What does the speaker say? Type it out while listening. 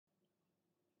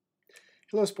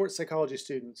Hello, sports psychology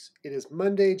students. It is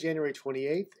Monday, January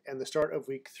 28th, and the start of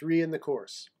week 3 in the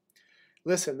course.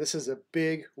 Listen, this is a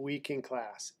big week in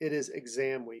class. It is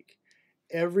exam week.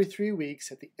 Every 3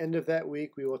 weeks, at the end of that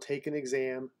week, we will take an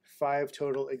exam, 5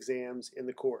 total exams in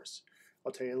the course.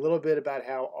 I'll tell you a little bit about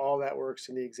how all that works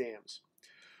in the exams.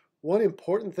 One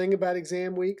important thing about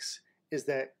exam weeks is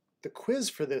that the quiz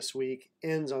for this week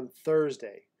ends on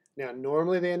Thursday. Now,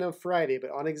 normally they end on Friday,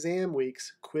 but on exam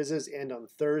weeks, quizzes end on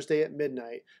Thursday at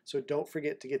midnight, so don't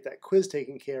forget to get that quiz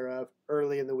taken care of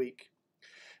early in the week.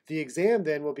 The exam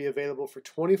then will be available for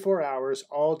 24 hours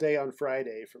all day on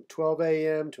Friday, from 12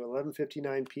 a.m. to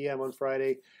 11:59 p.m. on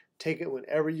Friday. Take it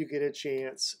whenever you get a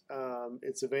chance.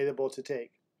 It's available to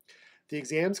take. The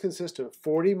exams consist of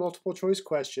 40 multiple choice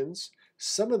questions.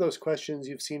 Some of those questions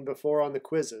you've seen before on the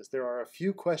quizzes. There are a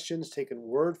few questions taken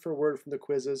word for word from the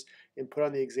quizzes and put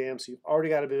on the exam, so you've already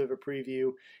got a bit of a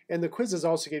preview. And the quizzes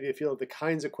also give you a feel of the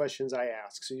kinds of questions I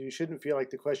ask, so you shouldn't feel like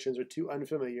the questions are too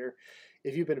unfamiliar.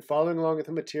 If you've been following along with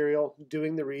the material,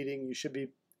 doing the reading, you should be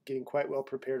getting quite well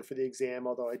prepared for the exam,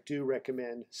 although I do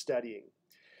recommend studying.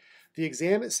 The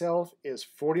exam itself is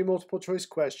 40 multiple choice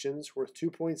questions worth 2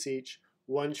 points each,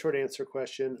 one short answer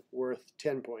question worth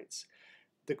 10 points.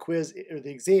 The quiz or the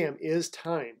exam is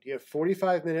timed. You have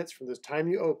 45 minutes from the time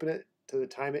you open it to the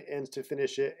time it ends to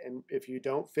finish it. And if you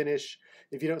don't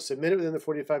submit it within the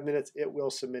 45 minutes, it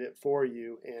will submit it for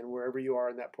you. And wherever you are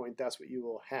in that point, that's what you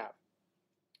will have.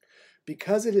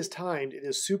 Because it is timed, it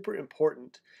is super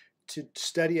important to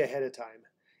study ahead of time.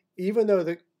 Even though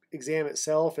the exam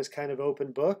itself is kind of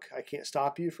open book, I can't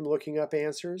stop you from looking up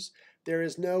answers, there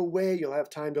is no way you'll have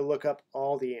time to look up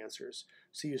all the answers.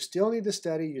 So you still need to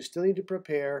study, you still need to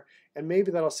prepare, and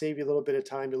maybe that'll save you a little bit of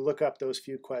time to look up those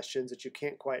few questions that you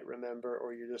can't quite remember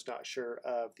or you're just not sure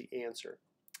of the answer.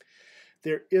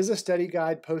 There is a study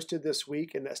guide posted this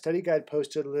week, and that study guide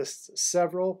posted lists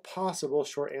several possible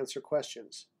short answer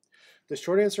questions. The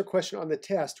short answer question on the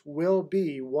test will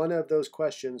be one of those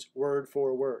questions word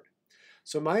for word.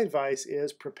 So my advice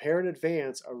is prepare in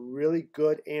advance a really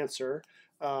good answer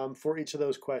for each of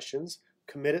those questions,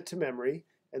 commit it to memory,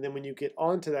 and then when you get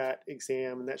onto that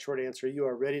exam and that short answer, you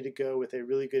are ready to go with a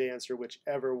really good answer,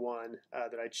 whichever one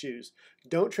that I choose.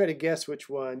 Don't try to guess which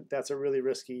one. That's a really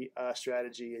risky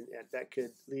strategy, and that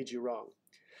could lead you wrong.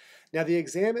 Now, the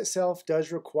exam itself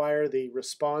does require the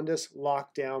Respondus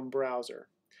Lockdown browser.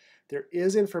 There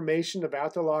is information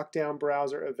about the Lockdown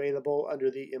browser available under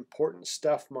the Important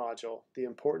Stuff module, the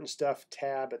Important Stuff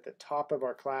tab at the top of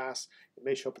our class. It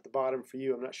may show up at the bottom for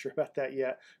you. I'm not sure about that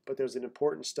yet, but there's an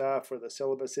Important Stuff where the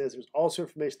syllabus is. There's also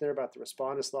information there about the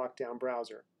Respondus Lockdown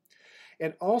browser.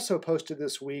 And also posted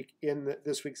this week in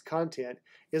this week's content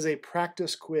is a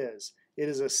practice quiz. It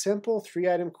is a simple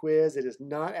 3-item quiz. It is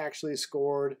not actually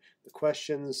scored. The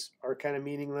questions are kind of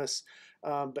meaningless.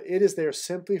 But it is there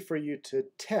simply for you to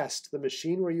test the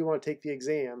machine where you want to take the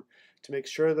exam to make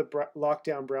sure the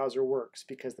Lockdown browser works,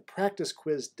 because the practice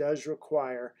quiz does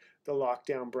require the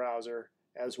Lockdown browser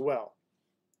as well.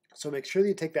 So make sure that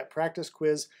you take that practice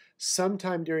quiz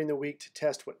sometime during the week to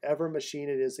test whatever machine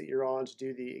it is that you're on to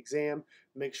do the exam.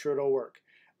 Make sure it'll work.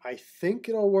 I think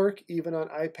it'll work even on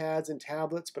iPads and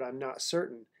tablets, but I'm not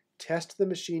certain. Test the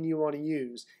machine you want to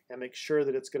use and make sure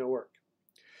that it's going to work.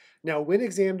 Now, when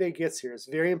exam day gets here, it's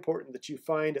very important that you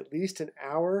find at least an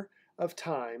hour of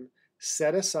time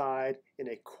set aside in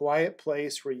a quiet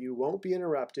place where you won't be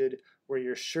interrupted, where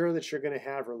you're sure that you're going to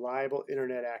have reliable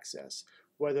internet access.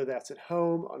 Whether that's at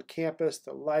home, on campus,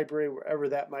 the library, wherever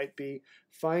that might be,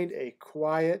 find a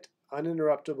quiet,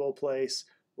 uninterruptible place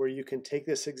where you can take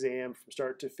this exam from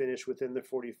start to finish within the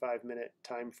 45-minute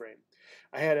time frame.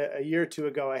 I had a year or two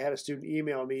ago, I had a student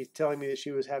email me telling me that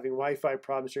she was having Wi-Fi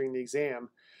problems during the exam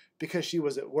because she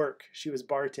was at work. She was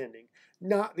bartending.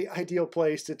 Not the ideal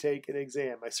place to take an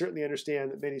exam. I certainly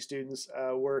understand that many students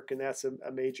work, and that's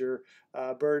a major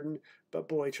burden. But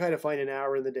boy, try to find an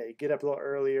hour in the day. Get up a little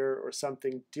earlier or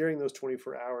something during those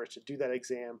 24 hours to do that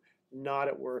exam, not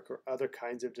at work or other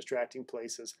kinds of distracting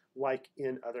places like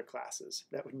in other classes.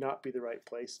 That would not be the right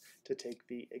place to take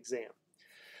the exam.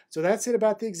 So that's it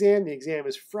about the exam. The exam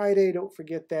is Friday. Don't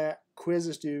forget that. Quiz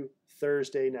is due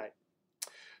Thursday night.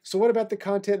 So what about the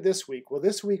content this week? Well,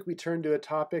 this week we turn to a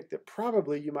topic that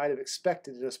probably you might have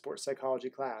expected in a sports psychology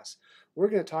class. We're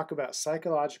going to talk about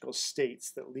psychological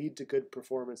states that lead to good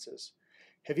performances.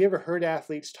 Have you ever heard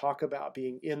athletes talk about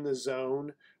being in the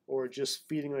zone or just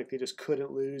feeling like they just couldn't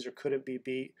lose or couldn't be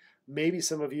beat? Maybe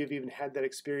some of you have even had that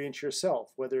experience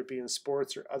yourself, whether it be in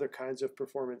sports or other kinds of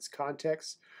performance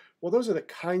contexts. Well, those are the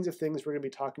kinds of things we're going to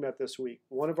be talking about this week.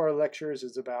 One of our lectures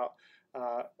is about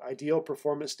ideal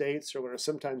performance states, or what are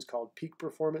sometimes called peak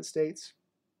performance states.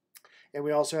 And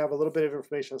we also have a little bit of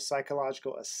information on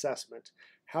psychological assessment.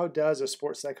 How does a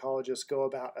sports psychologist go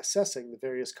about assessing the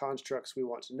various constructs we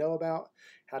want to know about?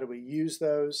 How do we use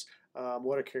those?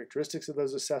 What are characteristics of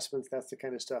those assessments? That's the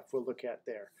kind of stuff we'll look at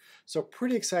there. So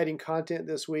pretty exciting content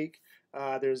this week.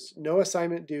 There's no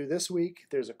assignment due this week.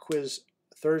 There's a quiz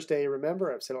Thursday,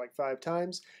 remember, I've said it like 5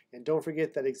 times. And don't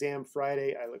forget that exam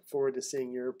Friday. I look forward to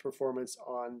seeing your performance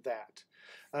on that.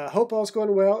 Hope all's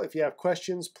going well. If you have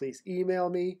questions, please email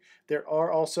me. There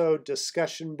are also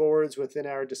discussion boards within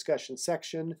our discussion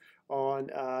section on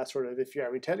sort of if you're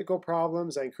having technical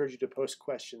problems. I encourage you to post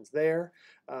questions there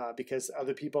because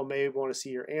other people may want to see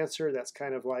your answer. That's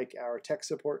kind of like our tech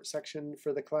support section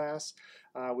for the class.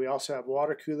 We also have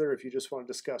water cooler if you just want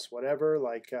to discuss whatever,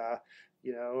 like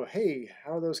you know, hey,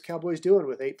 how are those Cowboys doing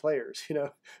with 8 players? You know,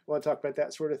 want to talk about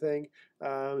that sort of thing.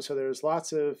 So there's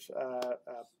lots of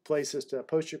places to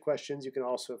post your questions. You can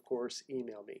also, of course,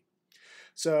 email me.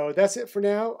 So that's it for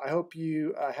now. I hope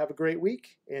you have a great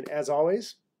week. And as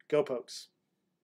always, go Pokes.